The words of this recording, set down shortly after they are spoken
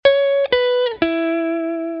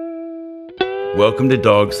Welcome to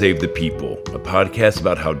Dogs Save the People, a podcast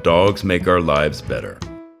about how dogs make our lives better.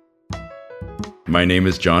 My name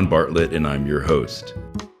is John Bartlett, and I'm your host.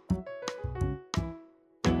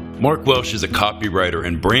 Mark Welsh is a copywriter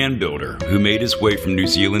and brand builder who made his way from New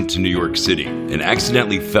Zealand to New York City and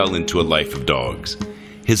accidentally fell into a life of dogs.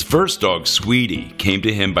 His first dog, Sweetie, came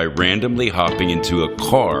to him by randomly hopping into a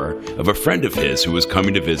car of a friend of his who was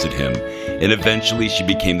coming to visit him, and eventually she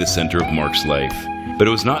became the center of Mark's life. But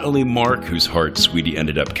it was not only Mark whose heart Sweetie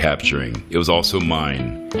ended up capturing, it was also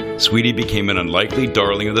mine. Sweetie became an unlikely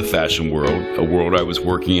darling of the fashion world, a world I was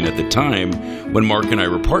working in at the time when Mark and I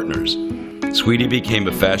were partners. Sweetie became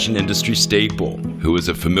a fashion industry staple, who was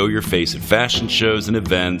a familiar face at fashion shows and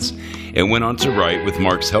events, and went on to write, with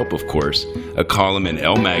Mark's help of course, a column in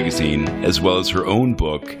Elle Magazine, as well as her own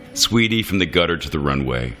book, Sweetie from the Gutter to the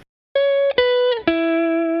Runway.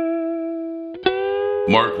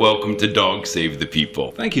 Mark, welcome to Dogs Save the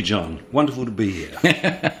People. Thank you, John. Wonderful to be here.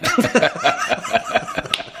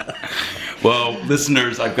 Well,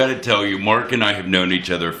 listeners, I've got to tell you, Mark and I have known each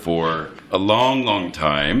other for a long, long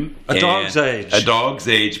time. A dog's age. A dog's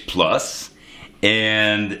age plus.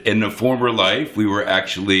 And in a former life, we were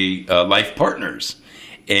actually life partners.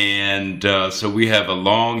 And so we have a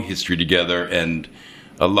long history together and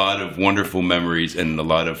a lot of wonderful memories and a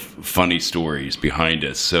lot of funny stories behind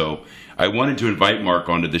us. So I wanted to invite Mark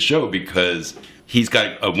onto the show because he's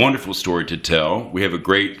got a wonderful story to tell. We have a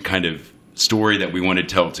great kind of story that we want to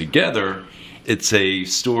tell together. It's a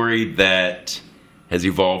story that has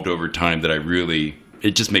evolved over time that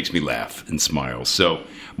it just makes me laugh and smile. So,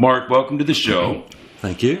 Mark, welcome to the show.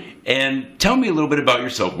 Thank you. And tell me a little bit about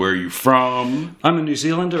yourself. Where are you from? I'm a New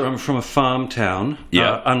Zealander. I'm from a farm town,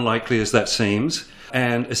 unlikely as that seems.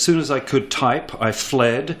 And as soon as I could type, I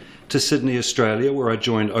fled to Sydney, Australia, where I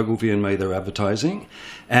joined Ogilvy and Mather Advertising.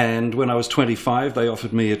 And when I was 25, they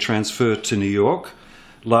offered me a transfer to New York,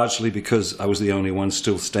 largely because I was the only one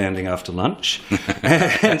still standing after lunch.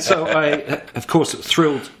 And so I, of course,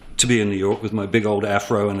 thrilled to be in New York with my big old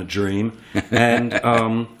afro and a dream, and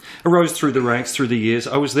arose through the ranks through the years.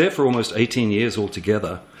 I was there for almost 18 years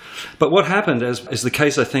altogether. But what happened, as is the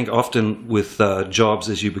case, I think, often with jobs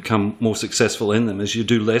as you become more successful in them, is you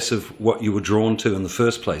do less of what you were drawn to in the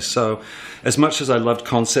first place. So as much as I loved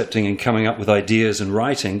concepting and coming up with ideas and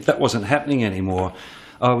writing, that wasn't happening anymore.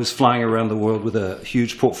 I was flying around the world with a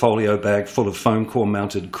huge portfolio bag full of foam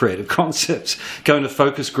core-mounted creative concepts, going to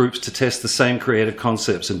focus groups to test the same creative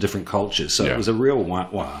concepts in different cultures. So It was a real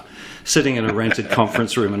wah-wah. Sitting in a rented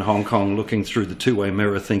conference room in Hong Kong, looking through the two-way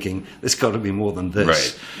mirror, thinking, there's got to be more than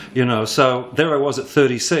this. Right. So there I was at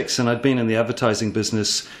 36, and I'd been in the advertising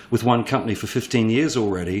business with one company for 15 years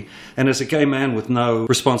already. And as a gay man with no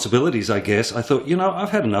responsibilities, I guess, I thought, I've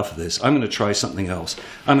had enough of this. I'm going to try something else.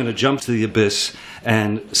 I'm going to jump to the abyss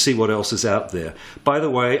and see what else is out there. By the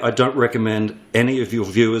way, I don't recommend any of your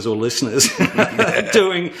viewers or listeners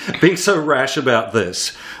being so rash about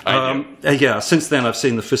this. Since then I've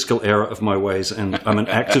seen the fiscal error of my ways, and I'm an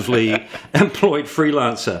actively employed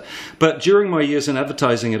freelancer. But during my years in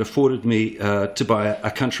advertising, it afforded me to buy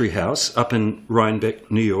a country house up in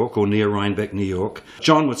Rhinebeck, New York, or near Rhinebeck, New York.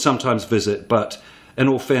 John would sometimes visit, but in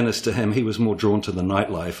all fairness to him, he was more drawn to the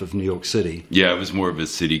nightlife of New York City. Yeah, I was more of a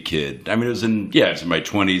city kid. I mean, it was in my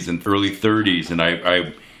 20s and early 30s, and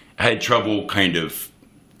I had trouble kind of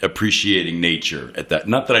appreciating nature at that.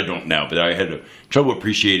 Not that I don't now, but I had trouble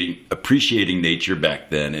appreciating nature back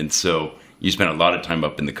then. And so you spent a lot of time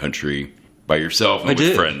up in the country by yourself and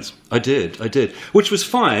with friends. I did, which was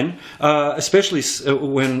fine, especially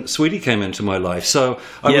when Sweetie came into my life. So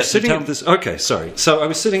I was sitting at this. Okay, sorry. So I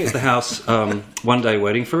was sitting at the house one day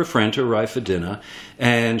waiting for a friend to arrive for dinner,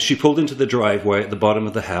 and she pulled into the driveway at the bottom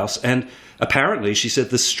of the house, and apparently she said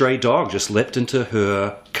this stray dog just leapt into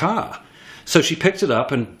her car. So she picked it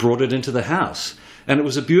up and brought it into the house, and it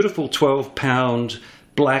was a beautiful 12-pound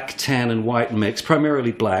black, tan, and white mix,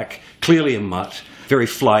 primarily black, clearly a mutt. Very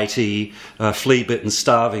flighty, flea-bitten,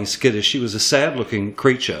 starving, skittish. She was a sad-looking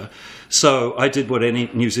creature. So I did what any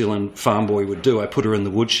New Zealand farm boy would do. I put her in the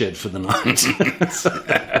woodshed for the night.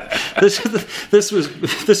 This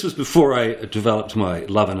was before I developed my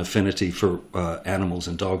love and affinity for animals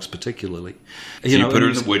and dogs particularly. So you put her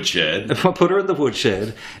in the woodshed. I put her in the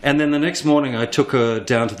woodshed, and then the next morning I took her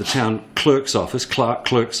down to the town clerk's office,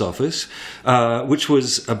 which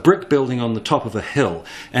was a brick building on the top of a hill,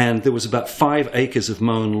 and there was about 5 acres of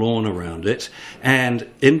mown lawn around it. And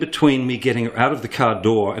in between me getting her out of the car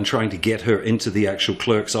door and trying to get her into the actual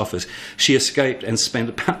clerk's office. She escaped and spent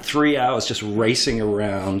about 3 hours just racing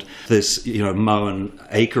around this, mown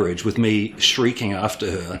acreage with me shrieking after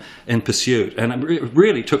her in pursuit. And it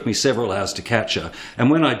really took me several hours to catch her. And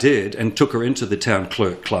when I did and took her into the town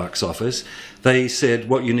clerk's office, they said,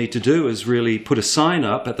 what you need to do is really put a sign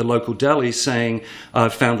up at the local deli saying,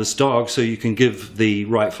 I've found this dog, so you can give the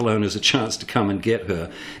rightful owners a chance to come and get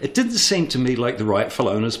her. It didn't seem to me like the rightful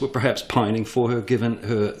owners were perhaps pining for her, given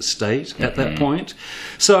her state at that point.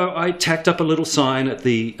 So I tacked up a little sign at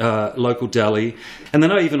the local deli, and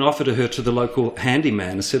then I even offered her to the local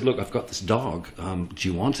handyman and said, look, I've got this dog. Do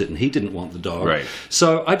you want it? And he didn't want the dog. Right.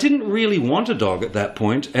 So I didn't really want a dog at that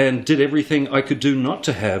point and did everything I could do not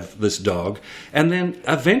to have this dog. And then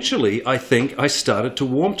eventually, I think, I started to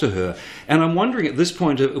warm to her. And I'm wondering at this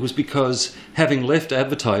point, it was because having left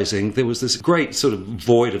advertising, there was this great sort of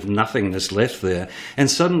void of nothingness left there.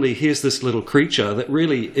 And suddenly, here's this little creature that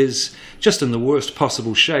really is just in the worst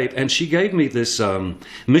possible shape. And she gave me this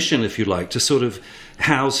mission, if you like, to sort of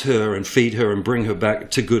house her and feed her and bring her back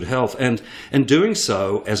to good health. And in doing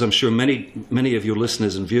so, as I'm sure many of your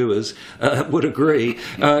listeners and viewers would agree,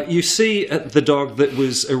 you see the dog that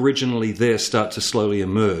was originally there start to slowly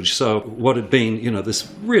emerge. So what had been,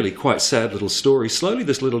 this really quite sad little story, slowly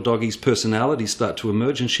this little doggie's personality start to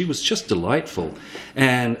emerge, and she was just delightful.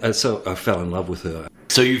 And so I fell in love with her.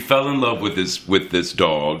 So you fell in love with this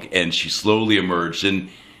dog, and she slowly emerged, and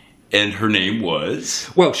her name was?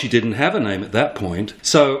 Well, she didn't have a name at that point.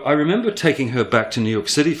 So I remember taking her back to New York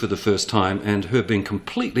City for the first time and her being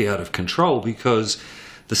completely out of control because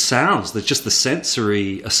the sounds, just the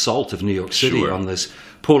sensory assault of New York City on this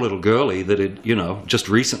poor little girlie that had, just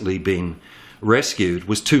recently been rescued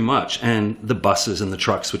was too much, and the buses and the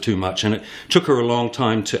trucks were too much, and it took her a long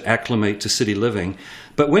time to acclimate to city living.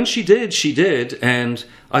 But when she did, and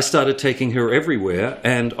I started taking her everywhere,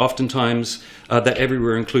 and oftentimes that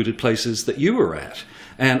everywhere included places that you were at.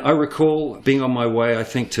 And I recall being on my way, I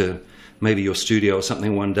think, to maybe your studio or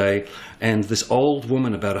something one day, and this old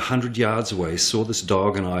woman about 100 yards away saw this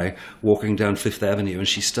dog and I walking down Fifth Avenue, and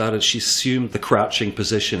she assumed the crouching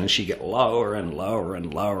position, and she'd get lower and lower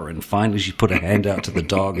and lower, and finally she put her hand out to the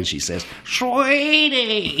dog and she says,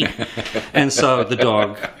 "Sweetie!" And so the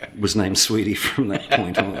dog was named Sweetie from that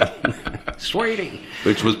point on. Sweetie!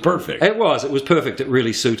 Which was perfect. It was perfect. It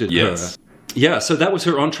really suited her. Yeah, so that was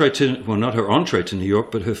her entree to, well, not her entree to New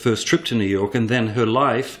York, but her first trip to New York, and then her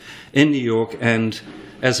life in New York and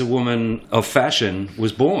as a woman of fashion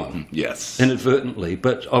was born. Yes. Inadvertently,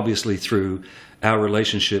 but obviously through our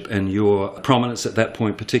relationship and your prominence at that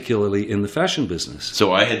point, particularly in the fashion business.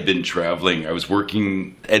 So I had been traveling. I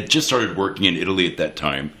had just started working in Italy at that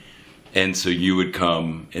time, and so you would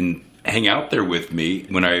come and hang out there with me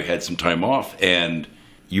when I had some time off, and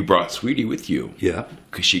you brought Sweetie with you. Yeah.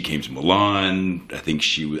 Because she came to Milan. I think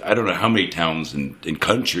I don't know how many towns and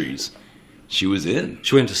countries she was in.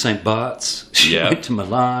 She went to St. Bart's. She went to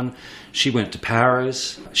Milan. She went to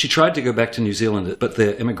Paris. She tried to go back to New Zealand, but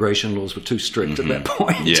their immigration laws were too strict at that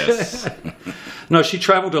point. Yes. No, she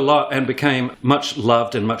traveled a lot and became much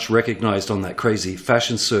loved and much recognized on that crazy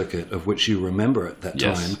fashion circuit of which you remember at that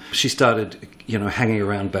time. She started, hanging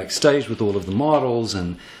around backstage with all of the models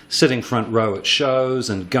and sitting front row at shows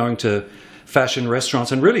and going to fashion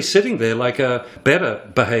restaurants and really sitting there like a better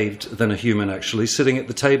behaved than a human, actually, sitting at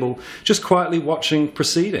the table just quietly watching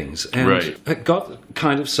proceedings. And it got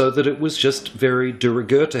kind of so that it was just very de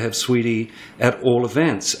rigueur to have Sweetie at all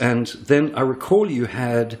events. And then I recall you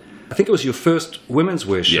had, I think it was your first women's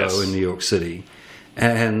wear show in New York City.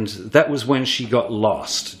 And that was when she got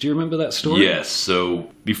lost. Do you remember that story? Yes. So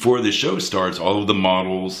before the show starts, all of the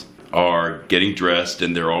models are getting dressed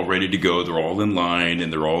and they're all ready to go. They're all in line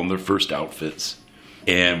and they're all in their first outfits.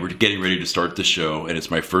 And we're getting ready to start the show, and it's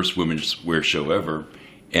my first women's wear show ever.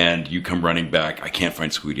 And you come running back. I can't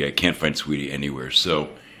find Sweetie. I can't find Sweetie anywhere. So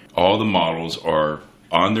all the models are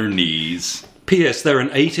on their knees. P.S. They're in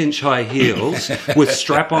 8-inch high heels with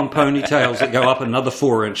strap-on ponytails that go up another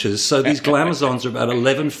 4 inches. So these glamazons are about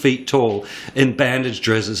 11 feet tall in bandage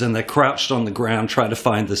dresses, and they're crouched on the ground trying to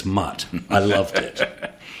find this mutt. I loved it.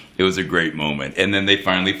 It was a great moment. And then they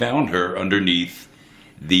finally found her underneath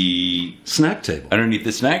the snack table. Underneath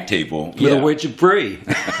the snack table. Little wedge of brie.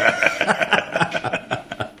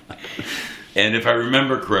 And if I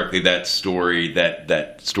remember correctly, that story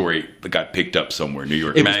got picked up somewhere. New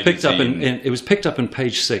York Magazine. It was picked up in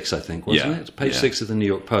page 6, I think, wasn't it? Page 6 of the New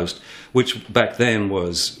York Post, which back then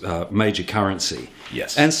was major currency.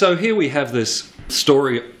 Yes. And so here we have this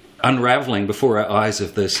story unraveling before our eyes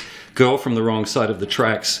of this girl from the wrong side of the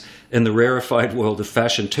tracks in the rarefied world of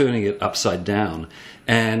fashion, turning it upside down.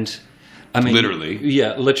 And I mean, literally.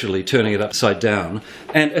 Yeah, literally turning it upside down.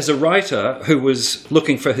 And as a writer who was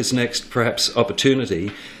looking for his next, perhaps,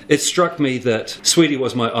 opportunity, it struck me that Sweetie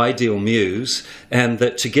was my ideal muse, and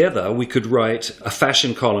that together we could write a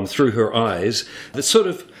fashion column through her eyes that sort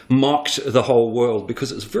of mocked the whole world,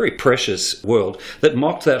 because it was a very precious world, that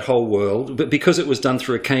mocked that whole world, but because it was done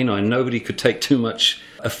through a canine, nobody could take too much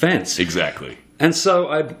offense. Exactly. And so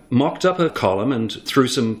I mocked up a column, and through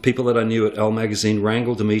some people that I knew at Elle Magazine,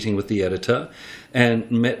 wrangled a meeting with the editor and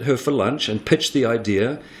met her for lunch and pitched the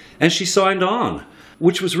idea, and she signed on,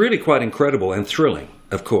 which was really quite incredible and thrilling,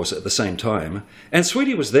 of course, at the same time. And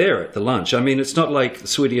Sweetie was there at the lunch. I mean, it's not like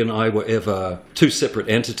Sweetie and I were ever two separate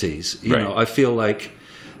entities. You know, I feel like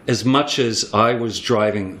as much as I was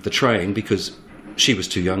driving the train, because she was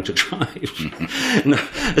too young to drive, no,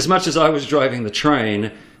 as much as I was driving the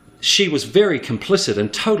train, she was very complicit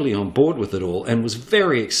and totally on board with it all, and was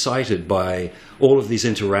very excited by all of these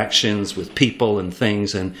interactions with people and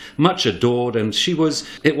things, and much adored. And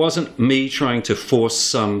it wasn't me trying to force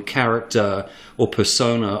some character or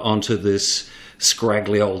persona onto this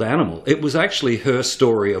scraggly old animal. It was actually her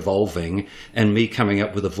story evolving and me coming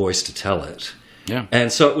up with a voice to tell it. Yeah.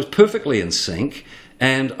 And so it was perfectly in sync.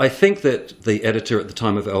 And I think that the editor at the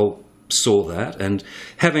time of Elle saw that, and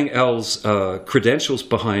having Elle's credentials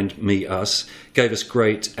behind us gave us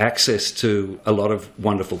great access to a lot of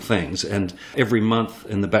wonderful things. And every month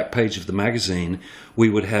in the back page of the magazine, we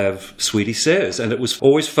would have Sweetie Says, and it was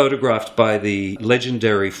always photographed by the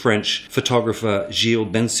legendary French photographer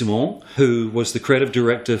Gilles Ben-Simon, who was the creative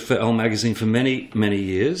director for Elle Magazine for many, many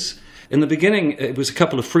years. In the beginning, it was a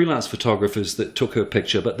couple of freelance photographers that took her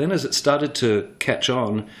picture, but then as it started to catch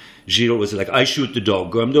on, Gilles was like, I shoot the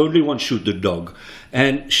dog, I'm the only one shoot the dog.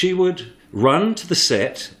 And she would run to the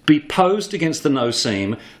set, be posed against the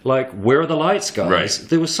no-seam, like, where are the lights, guys? Right.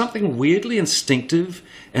 There was something weirdly instinctive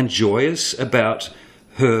and joyous about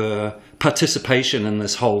her participation in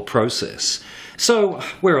this whole process. So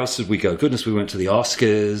where else did we go? Goodness, we went to the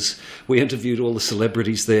Oscars. We interviewed all the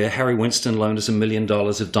celebrities there. Harry Winston loaned us $1 million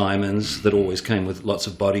of diamonds that always came with lots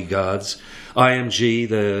of bodyguards. IMG,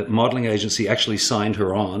 the modeling agency, actually signed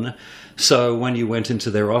her on. So when you went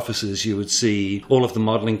into their offices, you would see all of the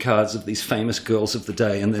modeling cards of these famous girls of the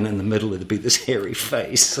day, and then in the middle it'd be this hairy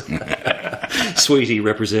face. Sweetie,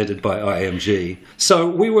 represented by IMG. So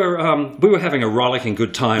we were having a rollicking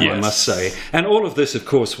good time, yes. I must say. And all of this, of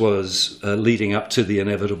course, was leading up to the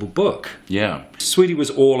inevitable book. Yeah. Sweetie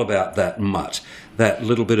was all about that mutt, that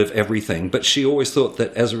little bit of everything. But she always thought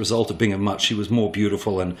that as a result of being a mutt, she was more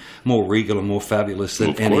beautiful and more regal and more fabulous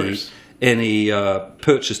than any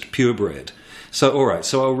purchased purebred. So, all right,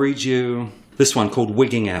 so I'll read you this one called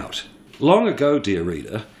Wigging Out. Long ago, dear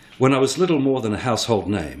reader, when I was little more than a household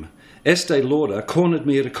name, Estee Lauder cornered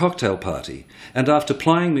me at a cocktail party, and after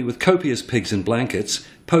plying me with copious pigs in blankets,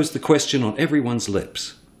 posed the question on everyone's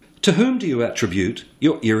lips. To whom do you attribute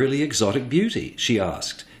your eerily exotic beauty? She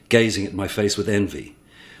asked, gazing at my face with envy.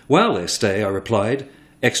 Well, Estee, I replied,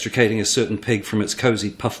 extricating a certain pig from its cosy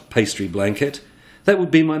puff pastry blanket, that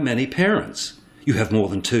would be my many parents. You have more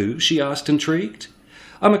than two? She asked, intrigued.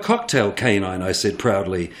 I'm a cocktail canine, I said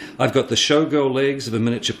proudly. I've got the showgirl legs of a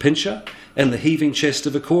miniature pinscher and the heaving chest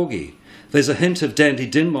of a corgi. There's a hint of Dandy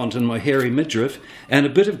Dinmont in my hairy midriff and a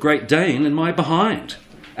bit of Great Dane in my behind.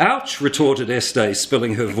 Ouch, retorted Estee,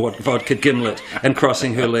 spilling her vodka gimlet and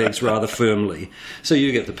crossing her legs rather firmly. So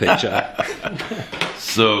you get the picture.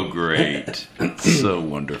 So great. So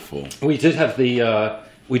wonderful. We did have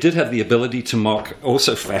the ability to mock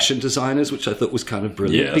also fashion designers, which I thought was kind of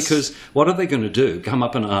brilliant. Yes. Because what are they going to do? Come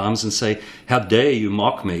up in arms and say, how dare you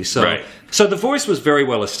mock me? So, right. So the voice was very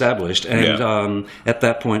well established and at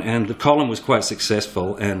that point, and the column was quite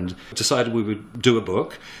successful, and decided we would do a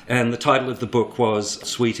book. And the title of the book was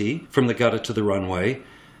Sweetie, From the Gutter to the Runway,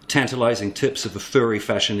 Tantalizing Tips of a Furry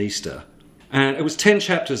Fashionista. And it was 10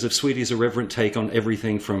 chapters of Sweetie's irreverent take on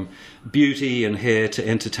everything from beauty and hair to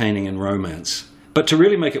entertaining and romance. But to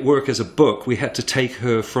really make it work as a book, we had to take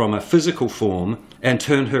her from a physical form and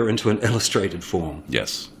turn her into an illustrated form.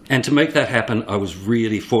 Yes. And to make that happen, I was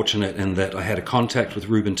really fortunate in that I had a contact with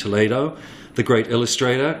Ruben Toledo, the great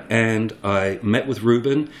illustrator, and I met with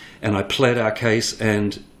Ruben and I pled our case,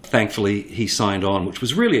 and thankfully he signed on, which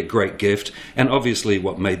was really a great gift, and obviously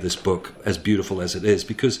what made this book as beautiful as it is,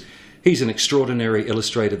 because he's an extraordinary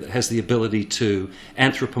illustrator that has the ability to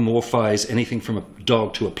anthropomorphize anything from a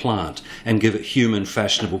dog to a plant and give it human,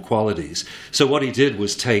 fashionable qualities. So what he did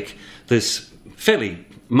was take this fairly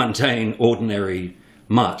mundane, ordinary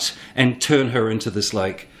mutt and turn her into this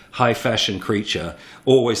like high fashion creature,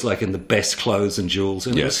 always like in the best clothes and jewels.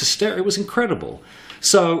 And It was hysterical. It was incredible.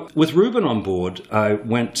 So with Ruben on board, I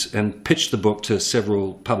went and pitched the book to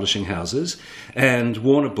several publishing houses, and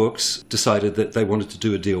Warner Books decided that they wanted to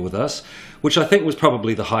do a deal with us, which I think was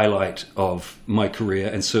probably the highlight of my career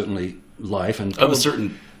and certainly life. And of a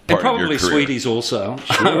certain part probably of your career. Sweeties also,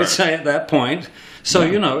 I would say at that point.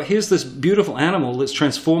 So, here's this beautiful animal that's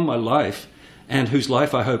transformed my life, and whose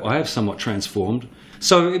life I hope I have somewhat transformed.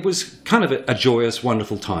 So it was kind of a joyous,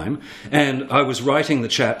 wonderful time. And I was writing the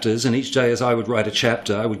chapters, and each day as I would write a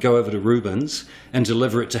chapter, I would go over to Ruben's and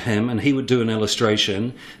deliver it to him, and he would do an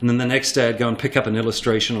illustration. And then the next day I'd go and pick up an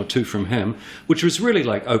illustration or two from him, which was really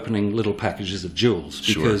like opening little packages of jewels.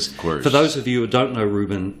 Because for those of you who don't know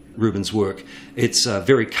Ruben's work, it's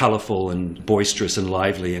very colourful and boisterous and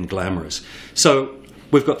lively and glamorous. So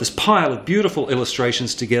we've got this pile of beautiful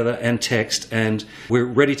illustrations together and text, and we're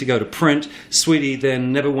ready to go to print. Sweetie,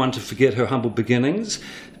 then never one to forget her humble beginnings,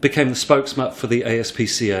 became the spokesman for the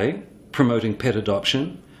ASPCA, promoting pet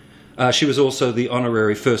adoption. She was also the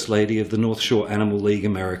honorary First Lady of the North Shore Animal League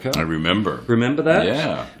America. I remember. Remember that?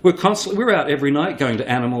 Yeah. We're out every night going to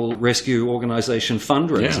animal rescue organisation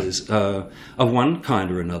fundraisers of one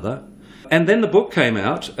kind or another. And then the book came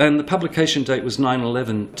out, and the publication date was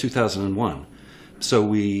 9/11/2001. So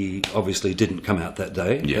we obviously didn't come out that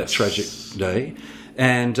day, that tragic day.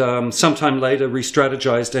 And sometime later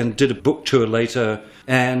re-strategized and did a book tour later,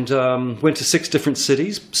 and went to 6 different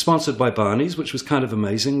cities, sponsored by Barney's, which was kind of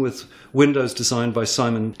amazing, with windows designed by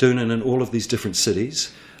Simon Doonan in all of these different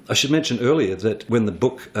cities. I should mention earlier that when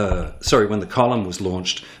the column was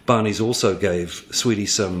launched, Barney's also gave Sweetie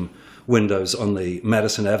some windows on the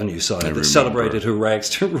Madison Avenue side that celebrated her rags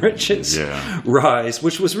to riches rise,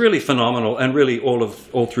 which was really phenomenal, and really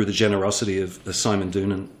all through the generosity of Simon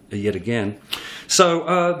Doonan yet again.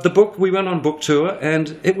 So the book, we went on book tour,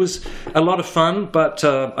 and it was a lot of fun, but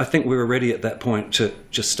I think we were ready at that point to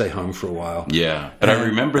just stay home for a while. Yeah, and I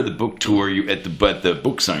remember the book tour at the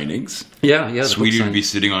book signings. Yeah. Sweetie would be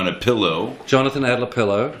sitting on a pillow. Jonathan Adler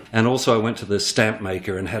pillow, and also I went to the stamp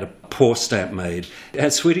maker and had a paw stamp made.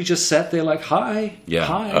 And Sweetie just sat there like, hi.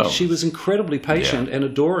 Oh. She was incredibly patient and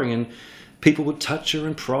adoring, and people would touch her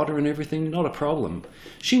and prod her and everything, not a problem.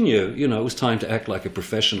 She knew, it was time to act like a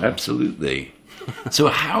professional. Absolutely. So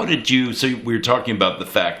how did you, we were talking about the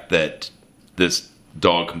fact that this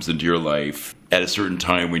dog comes into your life at a certain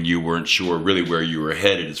time when you weren't sure really where you were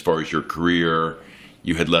headed as far as your career.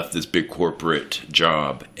 You had left this big corporate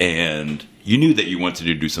job, and you knew that you wanted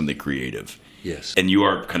to do something creative. Yes. And you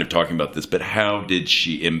are kind of talking about this, but how did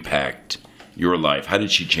she impact your life? How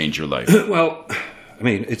did she change your life? Well, I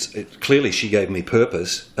mean, clearly she gave me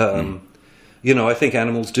purpose. I think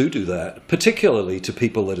animals do that, particularly to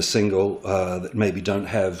people that are single, that maybe don't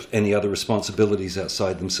have any other responsibilities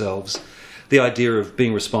outside themselves. The idea of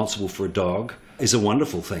being responsible for a dog is a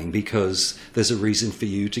wonderful thing, because there's a reason for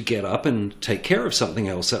you to get up and take care of something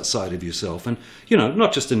else outside of yourself. And,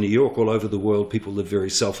 not just in New York, all over the world, people live very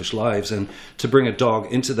selfish lives. And to bring a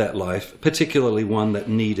dog into that life, particularly one that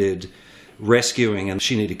needed rescuing and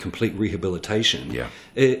she needed complete rehabilitation,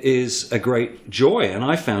 is a great joy. And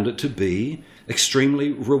I found it to be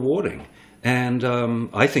extremely rewarding. And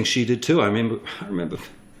I think she did too. I remember,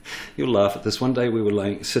 you'll laugh at this. One day we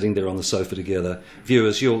were sitting there on the sofa together.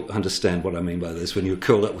 Viewers, you'll understand what I mean by this. When you're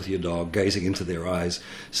curled up with your dog, gazing into their eyes.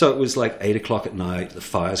 So it was like 8 o'clock at night, the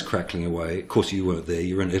fire's crackling away. Of course you weren't there,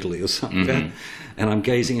 you were in Italy or something. Mm-hmm. And I'm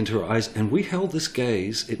gazing into her eyes, and we held this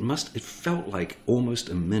gaze. It felt like almost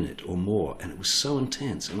a minute or more, and it was so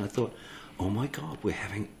intense. And I thought, oh my God, we're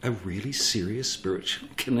having a really serious spiritual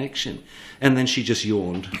connection. And then she just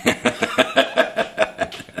yawned.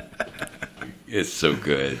 It's so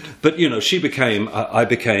good. But, I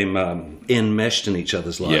became enmeshed in each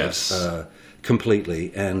other's lives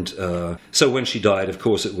completely. And so when she died, of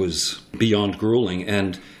course, it was beyond grueling.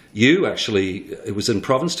 And you actually, it was in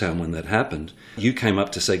Provincetown when that happened. You came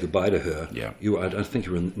up to say goodbye to her. Yeah. I think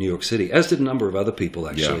you were in New York City, as did a number of other people,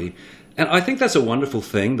 actually. Yeah. And I think that's a wonderful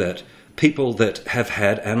thing, that people that have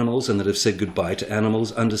had animals and that have said goodbye to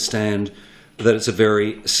animals understand that it's a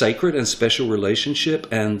very sacred and special relationship,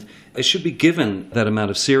 and it should be given that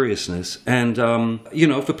amount of seriousness. And,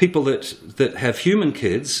 for people that have human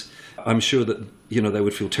kids, I'm sure that, they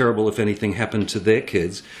would feel terrible if anything happened to their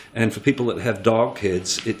kids. And for people that have dog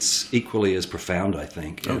kids, it's equally as profound, I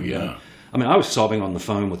think. Oh, yeah. I was sobbing on the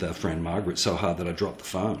phone with our friend Margaret so hard that I dropped the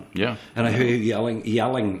phone. Yeah. And I heard you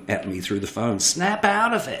yelling at me through the phone, snap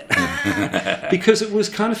out of it. Because it was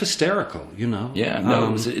kind of hysterical, Yeah,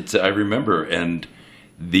 no, I remember. And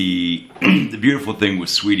the beautiful thing with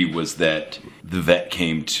Sweetie was that the vet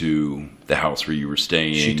came to the house where you were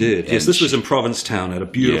staying. She did. Yes, this was in Provincetown at a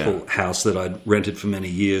beautiful house that I'd rented for many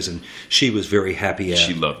years, and she was very happy at.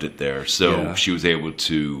 She loved it there. So she was able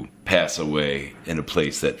to pass away in a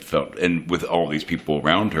place that felt, and with all these people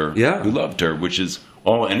around her who loved her, which is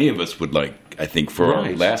all any of us would like, I think, for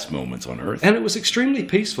our last moments on Earth. And it was extremely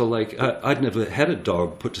peaceful. Like, I'd never had a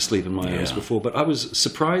dog put to sleep in my arms before, but I was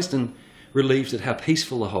surprised and relieved at how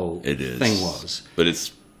peaceful the whole thing was. But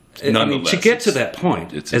it's to get to that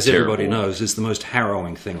point, as everybody knows, is the most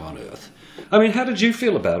harrowing thing on earth. I mean, how did you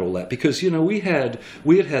feel about all that? Because, we had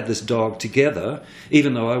this dog together,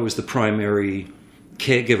 even though I was the primary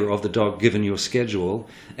caregiver of the dog given your schedule,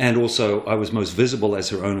 and also I was most visible as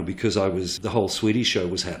her owner because the whole Sweetie show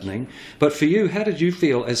was happening. But for you, how did you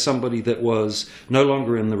feel as somebody that was no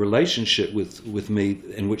longer in the relationship with me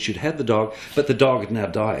in which you'd had the dog, but the dog had now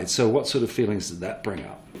died? So what sort of feelings did that bring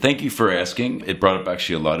up? Thank you for asking. It brought up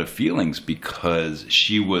actually a lot of feelings because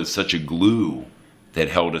she was such a glue that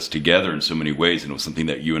held us together in so many ways, and it was something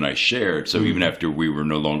that you and I shared. So even after we were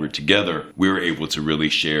no longer together, we were able to really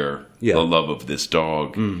share the love of this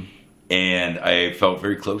dog. And I felt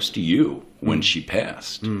very close to you when she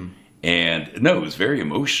passed. And no, it was very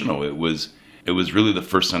emotional. It was really the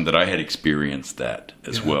first time that I had experienced that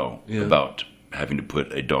as well, about having to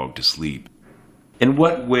put a dog to sleep. In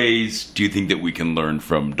what ways do you think that we can learn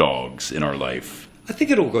from dogs in our life? I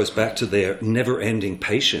think it all goes back to their never-ending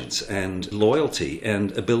patience and loyalty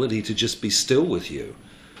and ability to just be still with you.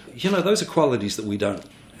 Those are qualities that we don't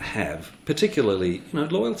have. Particularly,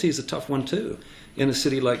 loyalty is a tough one too. In a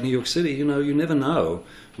city like New York City, you never know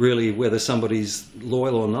really whether somebody's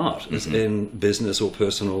loyal or not in business or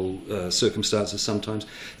personal circumstances sometimes.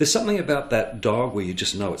 There's something about that dog where you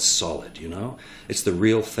just know it's solid, It's the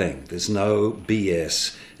real thing. There's no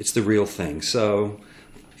BS. It's the real thing. So,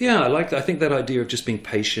 yeah, I think that idea of just being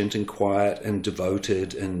patient and quiet and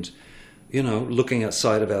devoted and, looking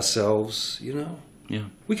outside of ourselves, Yeah.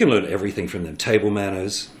 We can learn everything from them. Table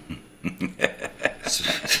manners.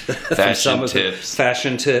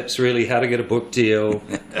 Fashion tips, really, how to get a book deal.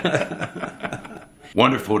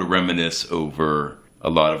 Wonderful to reminisce over a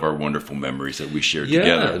lot of our wonderful memories that we shared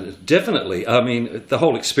together. Yeah, definitely. I mean, the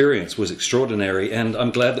whole experience was extraordinary, and I'm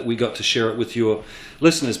glad that we got to share it with your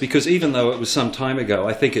listeners, because even though it was some time ago,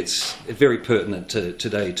 I think it's very pertinent to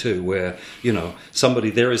today too, where,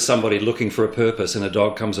 there is somebody looking for a purpose, and a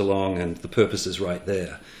dog comes along and the purpose is right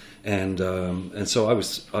there. And so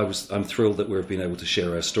I'm thrilled that we've been able to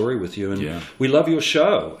share our story with you, and we love your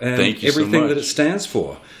show and Thank you everything so much. that it stands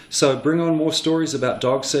for. So bring on more stories about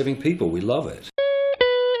dogs saving people. We love it.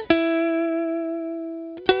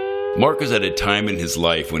 Mark was at a time in his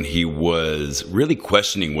life when he was really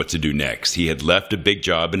questioning what to do next. He had left a big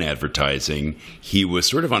job in advertising. He was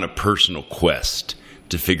sort of on a personal quest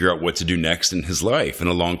to figure out what to do next in his life. And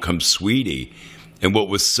along comes Sweetie. And what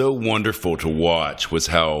was so wonderful to watch was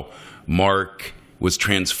how Mark was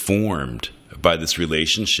transformed by this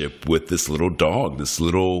relationship with this little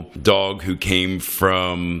dog who came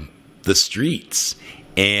from the streets.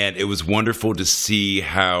 And it was wonderful to see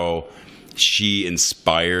how she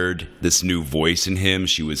inspired this new voice in him.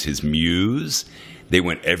 She was his muse. They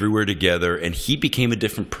went everywhere together, and he became a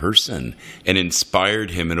different person and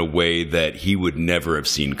inspired him in a way that he would never have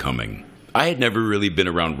seen coming. I had never really been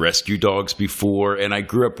around rescue dogs before, and I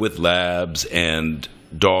grew up with labs, and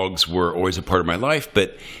dogs were always a part of my life,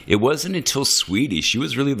 but it wasn't until Sweetie. She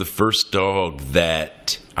was really the first dog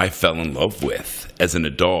that I fell in love with as an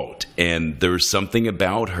adult, and there was something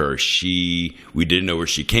about her. We didn't know where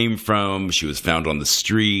she came from. She was found on the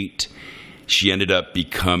street. She ended up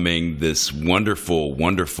becoming this wonderful,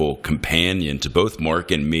 wonderful companion to both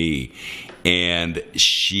Mark and me, and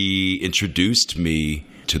she introduced me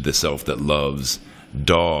to the self that loves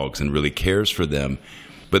dogs and really cares for them.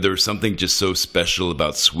 But there was something just so special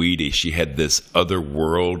about Sweetie. She had this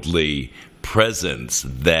otherworldly presence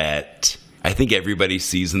that I think everybody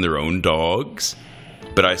sees in their own dogs,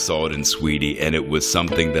 but I saw it in Sweetie, and it was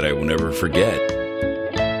something that I will never forget.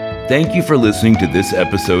 Thank you for listening to this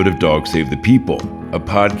episode of Dog Save the People, a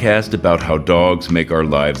podcast about how dogs make our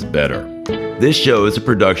lives better. This show is a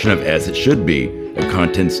production of As It Should Be, a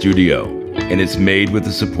content studio, and it's made with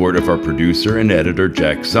the support of our producer and editor,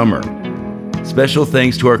 Jack Summer. Special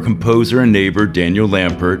thanks to our composer and neighbor, Daniel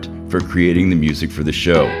Lampert, for creating the music for the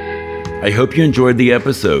show. I hope you enjoyed the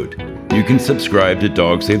episode. You can subscribe to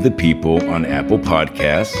Dog Save the People on Apple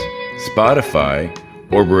Podcasts, Spotify,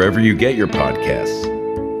 or wherever you get your podcasts.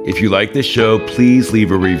 If you like this show, please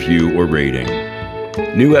leave a review or rating.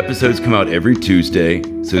 New episodes come out every Tuesday,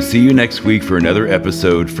 so see you next week for another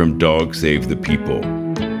episode from Dog Save the People.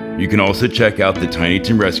 You can also check out the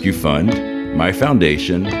Tinyton Rescue Fund, my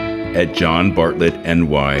foundation, at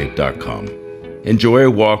johnbartlettny.com. Enjoy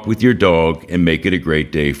a walk with your dog and make it a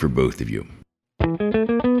great day for both of you.